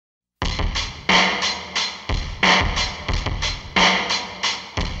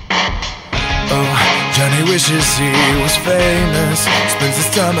wishes he was famous, spends his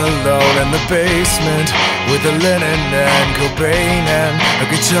time alone in the basement with a linen and Cobain and a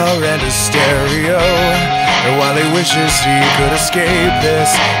guitar and a stereo. And while he wishes he could escape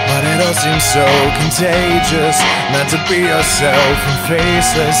this, but it all seems so contagious, not to be yourself and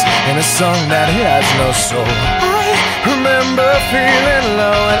faceless in a song that has no soul. I remember feeling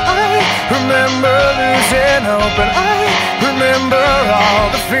low, and I remember losing hope, and I remember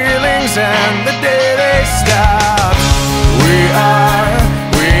all the feelings and the day they stopped. We are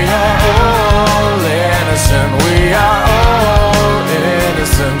all innocent. We are all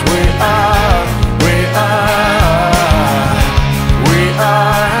innocent. We are all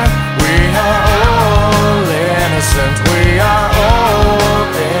innocent. We are all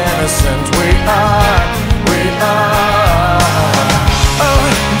innocent. We are. Oh,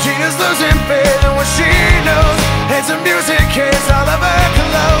 Gina's losing faith in what she knows. Hates the music, hates all of her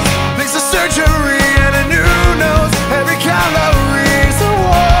clothes. Makes a surgery and a new nose. Every calories a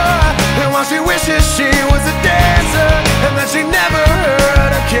war. And while she wishes she was a dancer, and that she never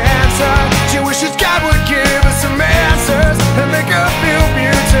heard of cancer, she wishes God would give her some answers and make her feel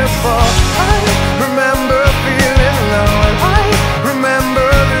beautiful. I remember feeling low, and I remember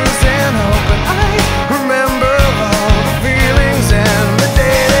losing hope, and I remember all the feelings and the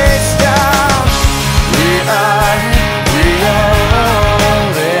day they stopped. We are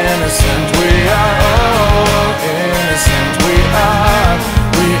all innocent. We are all innocent. We are all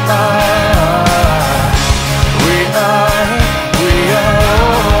innocent. We are all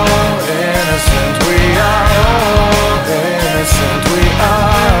innocent. We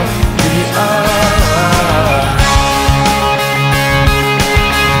are.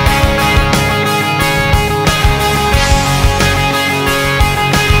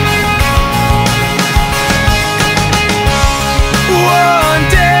 One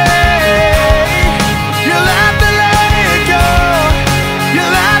day you'll have to let it go.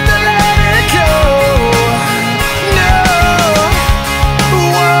 You'll have to let it go. No.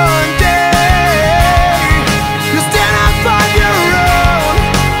 One day you'll stand up on your own.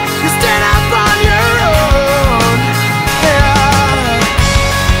 You stand up on your own. Yeah.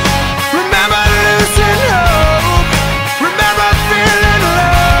 Remember losing hope. Remember feeling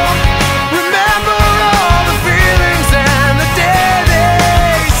low. Remember all the feelings and the day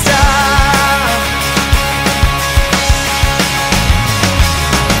they stopped.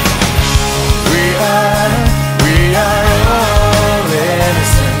 We are all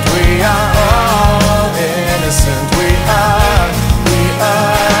innocent. We are all innocent. We are all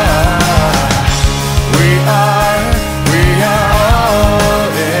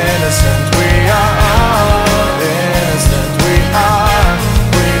innocent. We are all innocent. We are.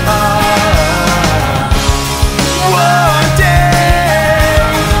 One day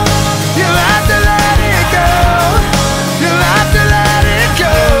you'll have to let it go. You'll have to let it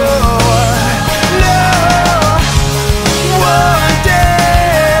go. No. One day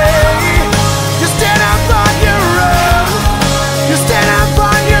you stand up on your own. You stand up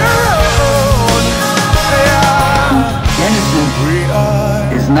on your own. Yeah. Innocence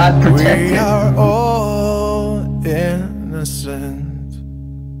is not protected. We are all innocent.